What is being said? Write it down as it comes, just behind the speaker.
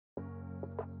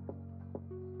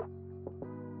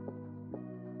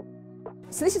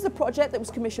So this is a project that was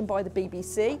commissioned by the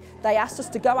BBC. They asked us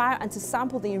to go out and to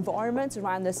sample the environment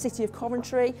around the city of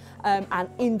Coventry and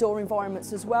indoor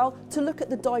environments as well, to look at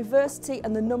the diversity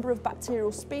and the number of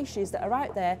bacterial species that are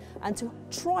out there and to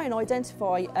try and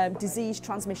identify disease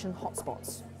transmission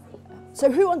hotspots. So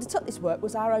who undertook this work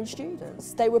was our own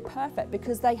students. They were perfect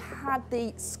because they had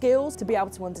the skills to be able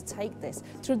to undertake this.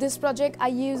 Through this project, I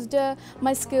used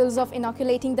my skills of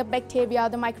inoculating the bacteria,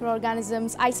 the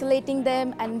microorganisms, isolating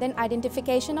them, and then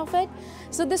identification of it.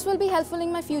 So this will be helpful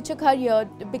in my future career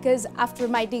because after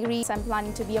my degree, I'm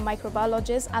planning to be a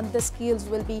microbiologist, and the skills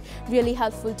will be really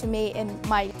helpful to me in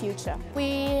my future.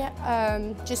 We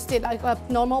just did like a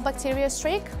normal bacteria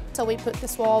streak. So we put the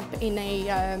swab in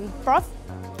a broth,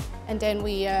 and then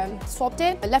we swabbed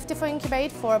it. I left it for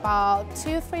incubate for about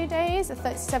 2 or 3 days at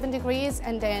 37 degrees,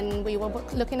 and then we were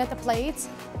looking at the plates.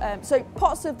 So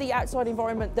parts of the outside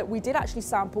environment that we did actually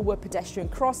sample were pedestrian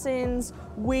crossings,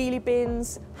 wheelie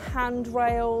bins,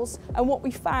 handrails, and what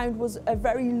we found was a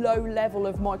very low level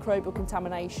of microbial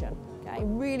contamination.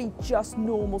 Really just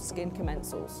normal skin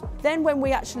commensals. Then when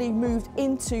we actually moved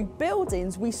into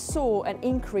buildings, we saw an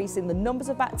increase in the numbers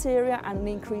of bacteria and an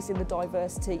increase in the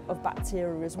diversity of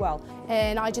bacteria as well.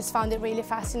 And I just found it really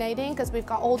fascinating because we've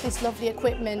got all this lovely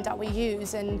equipment that we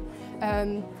use, and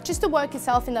just the work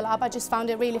itself in the lab, I just found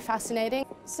it really fascinating.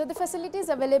 So the facilities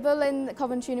available in the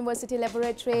Coventry University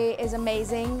laboratory is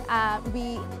amazing.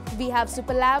 We have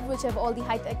Super Lab, which have all the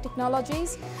high-tech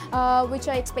technologies, which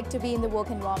I expect to be in the work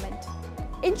environment.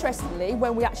 Interestingly,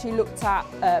 when we actually looked at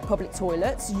public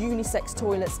toilets, unisex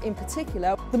toilets in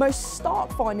particular, the most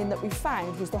stark finding that we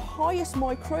found was the highest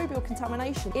microbial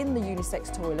contamination in the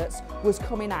unisex toilets was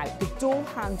coming out. The door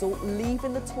handle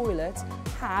leaving the toilet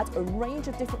had a range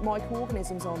of different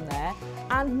microorganisms on there,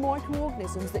 and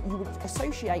microorganisms that you would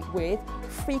associate with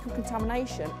fecal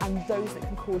contamination and those that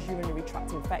can cause urinary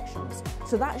tract infections.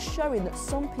 So that's showing that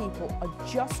some people are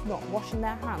just not washing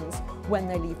their hands when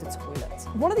they leave the toilet.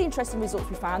 One of the interesting results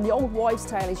we found, the old wives'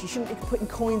 tale is you shouldn't be putting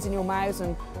coins in your mouths,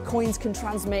 and coins can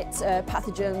transmit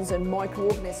pathogens and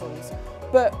microorganisms.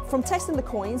 But from testing the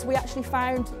coins, we actually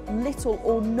found little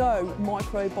or no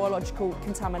microbiological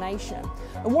contamination.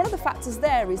 And one of the factors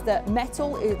there is that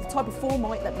metal, the type of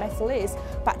formite that metal is,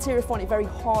 bacteria find it very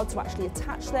hard to actually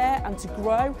attach there and to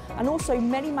grow, and also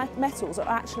many metals are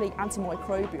actually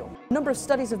antimicrobial. A number of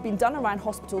studies have been done around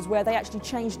hospitals where they actually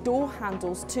change door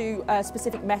handles to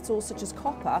specific metals such as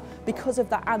copper because of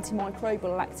that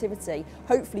antimicrobial activity,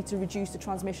 hopefully to reduce the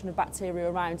transmission of bacteria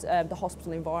around the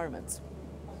hospital environment.